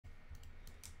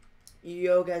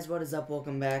Yo guys, what is up?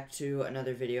 Welcome back to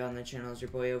another video on the channel. It's your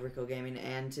boy Overkill Gaming,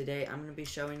 and today I'm going to be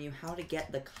showing you how to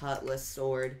get the Cutlass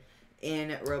sword in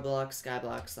Roblox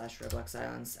skyblock / Roblox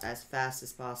Islands as fast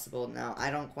as possible. Now,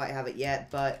 I don't quite have it yet,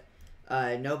 but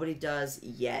nobody does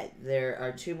yet. There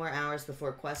are 2 more hours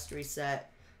before quest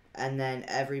reset, and then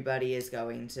everybody is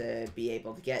going to be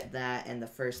able to get that, and the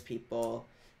first people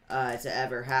to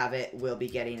ever have it will be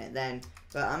getting it then.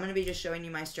 But I'm going to be just showing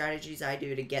you my strategies I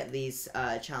do to get these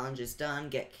challenges done,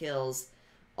 get kills,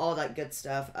 all that good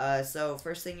stuff. So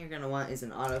first thing you're going to want is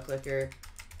an auto clicker,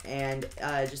 and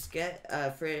just get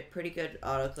a pretty good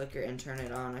auto clicker and turn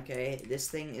it on, okay? This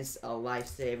thing is a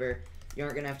lifesaver. You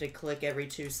aren't going to have to click every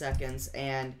 2 seconds.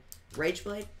 And Rage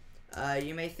Blade,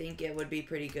 you may think it would be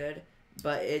pretty good,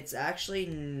 but it's actually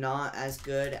not as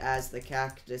good as the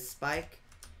Cactus Spike.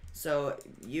 So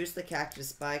use the Cactus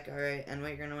Spike, alright, and what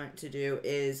you're going to want to do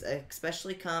is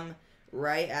especially come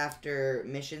right after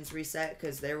missions reset,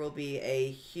 because there will be a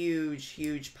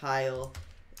huge pile.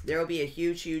 There will be a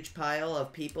huge pile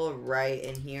of people right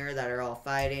in here that are all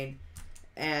fighting,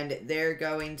 and they're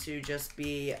going to just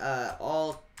be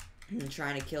all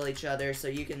trying to kill each other, so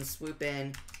you can swoop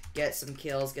in, get some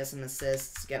kills, get some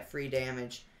assists, get free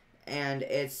damage. And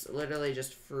it's literally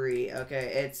just free,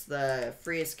 okay? It's the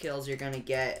freest kills you're gonna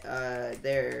get.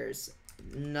 There's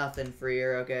nothing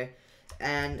freer, okay?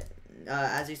 And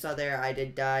as you saw there, I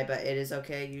did die, but it is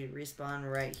okay. You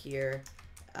respawn right here.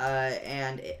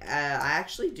 And I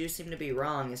actually do seem to be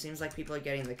wrong. It seems like people are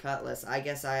getting the Cutlass. I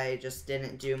guess I just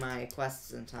didn't do my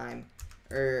quests in time.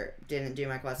 Or didn't do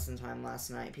my quests in time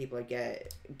last night. People are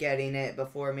getting it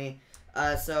before me.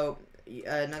 So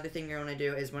another thing you're going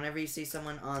to do is whenever you see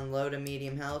someone on low to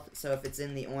medium health, so if it's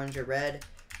in the orange or red,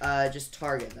 just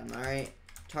target them, alright?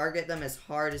 Target them as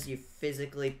hard as you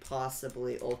physically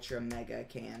possibly ultra mega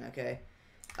can, okay?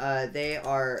 They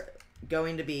are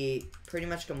going to be pretty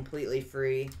much completely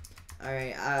free.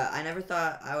 Alright, I never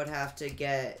thought I would have to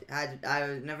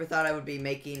I never thought I would be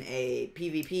making a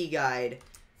PvP guide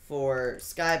for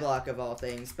skyblock of all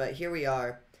things, but here we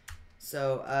are.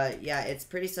 So, yeah, it's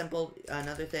pretty simple.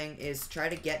 Another thing is try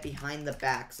to get behind the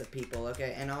backs of people,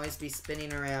 okay? And always be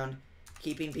spinning around,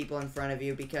 keeping people in front of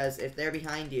you, because if they're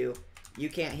behind you, you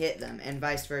can't hit them, and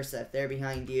vice versa. If they're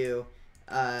behind you,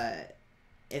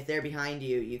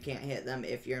 you can't hit them.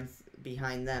 If you're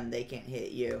behind them, they can't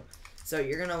hit you. So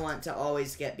you're going to want to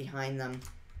always get behind them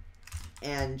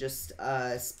and just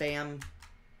spam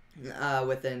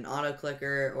with an auto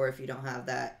clicker, or if you don't have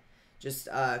that, just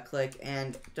click,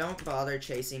 and don't bother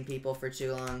chasing people for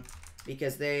too long,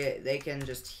 because they can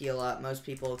just heal up. Most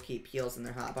people keep heals in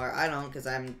their hotbar. I don't, because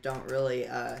I don't really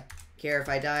care. If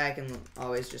I die, I can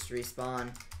always just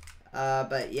respawn.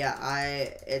 But yeah,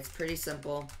 it's pretty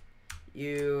simple.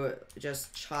 You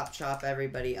just chop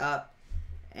everybody up,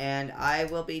 and I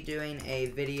will be doing a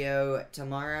video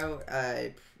tomorrow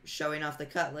showing off the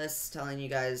Cutlass, telling you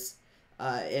guys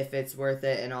if it's worth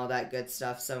it and all that good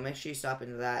stuff. So make sure you stop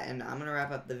into that, and I'm gonna wrap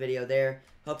up the video there.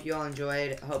 Hope you all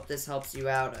enjoyed. Hope this helps you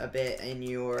out a bit in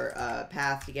your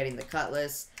path to getting the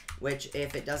Cutlass, which,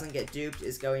 if it doesn't get duped,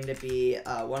 is going to be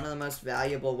one of the most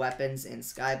valuable weapons in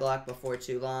skyblock before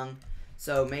too long.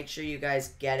 So make sure you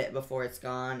guys get it before it's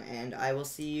gone, and I will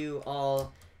see you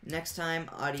all next time.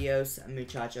 Adios,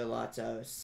 muchacho latos.